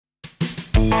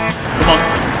Come on,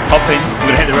 hop in, we're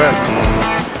gonna hit the road.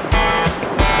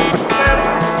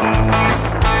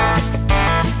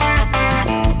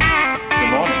 Good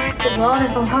morning. Good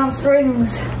morning from Palm Springs.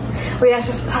 We are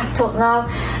just packed up now,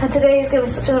 and today is going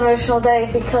to be such an emotional day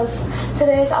because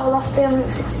today is our last day on Route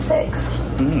 66.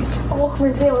 I'm walking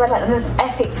into here, we've had like the most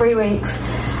epic 3 weeks,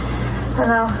 and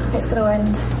now it's going to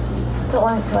end. Don't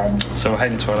want it to end. So we're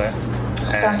heading to LA.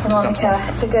 Santa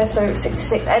Monica to go to Route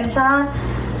 66 end time,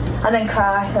 and then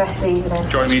cry the rest of the evening.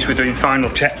 Join me as we're doing final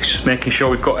checks, just making sure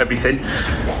we've got everything.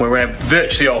 We're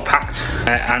virtually all packed,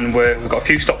 and we've got a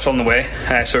few stops on the way,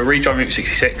 so we're rejoin Route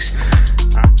 66.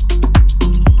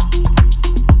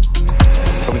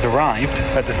 So we've arrived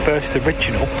at the first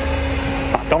original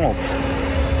McDonald's.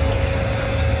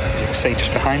 As you can see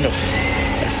just behind us.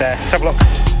 Let's have a look.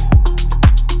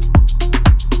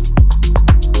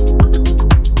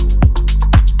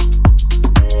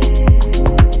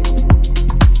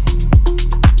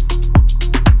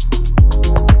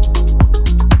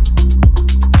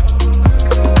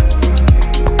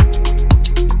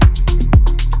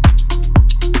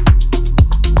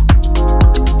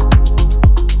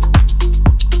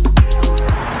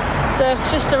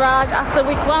 Just arrived at the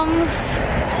wigwams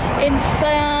in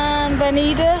San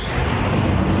Bernardino.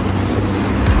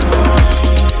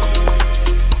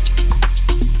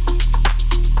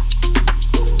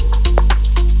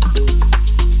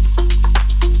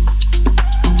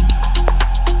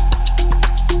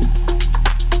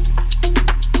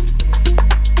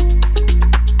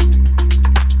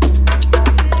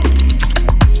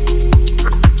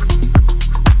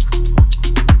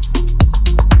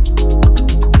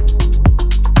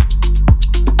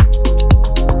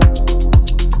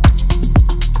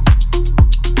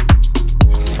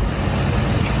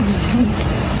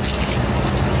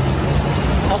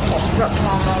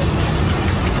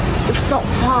 We've stopped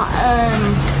at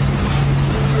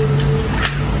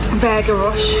Burger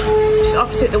Rush, just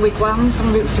opposite the wigwams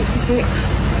on Route 66.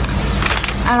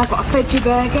 And I've got a veggie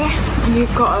burger, and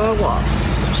you've got a what?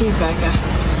 Cheeseburger.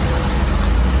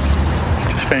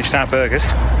 Just finished our burgers.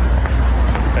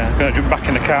 We're going to jump back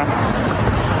in the car,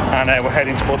 and we're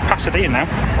heading towards Pasadena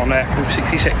now on Route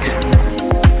 66.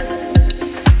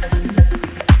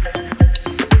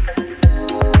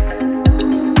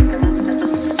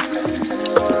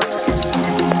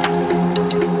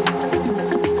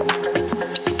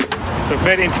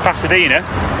 We've made it into Pasadena,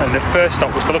 and the first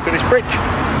stop was to look at this bridge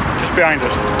just behind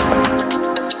us.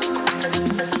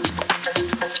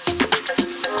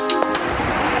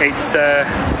 It's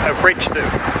a bridge that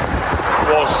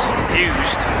was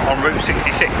used on Route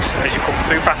 66 as you come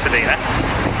through Pasadena,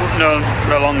 but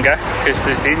no longer, because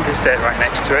there's the interstate right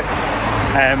next to it.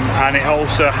 And it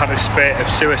also had a spate of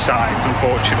suicides,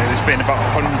 unfortunately. There's been about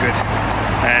 100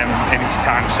 in its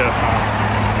time so far.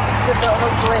 It's a bit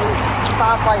ugly,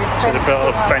 barbed wire fence. So they built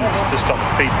a fence to stop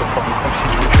people from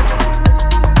obviously.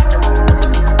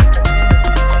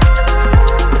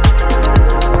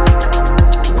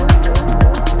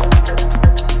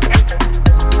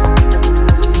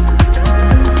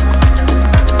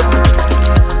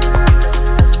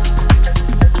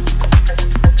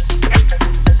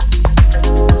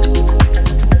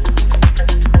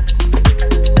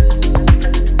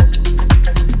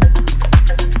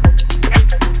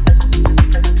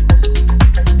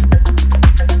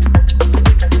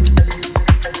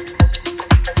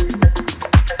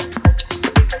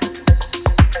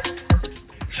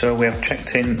 So we have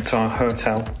checked in to our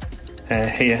hotel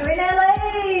here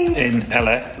in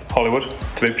LA, Hollywood,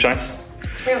 to be precise.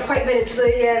 We haven't quite made it to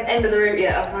the end of the route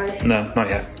yet, have we? No, not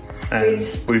yet.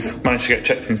 We've managed to get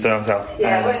checked into the hotel.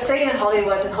 Yeah, we're staying in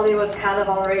Hollywood, and Hollywood's kind of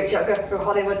en route. You've got to go through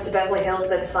Hollywood to Beverly Hills,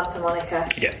 then Santa Monica.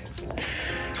 Yeah.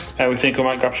 We think we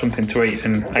might grab something to eat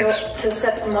and go up to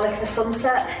Santa Monica for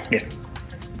sunset. Yeah.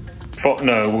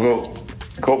 No, we'll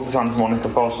go up to Santa Monica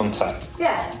for sunset.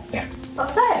 Yeah. Yeah.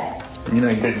 That's it. You know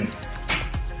you didn't.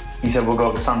 You said we'll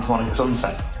go up to Santa Monica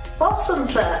sunset. What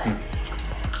sunset?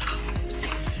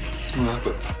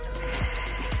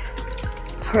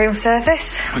 Room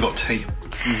service. We got tea.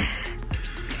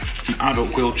 An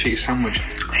adult grilled cheese sandwich.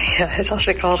 Yeah, it's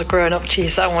actually called a grown-up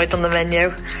cheese sandwich on the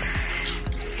menu.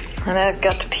 And I've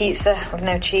got pizza with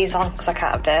no cheese on because I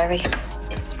can't have dairy.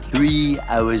 3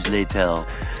 hours later.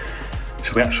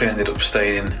 So we actually ended up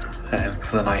staying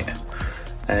for the night.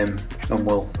 And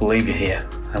we'll leave you here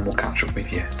and we'll catch up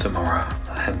with you tomorrow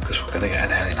because we're going to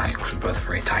get an early night because we're both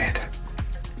very tired.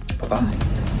 Bye-bye.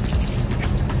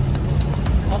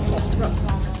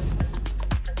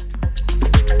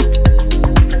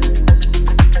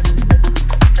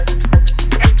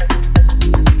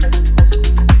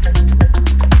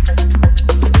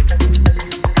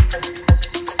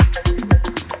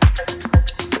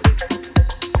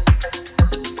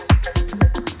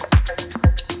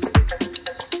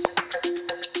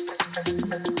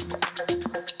 Bye.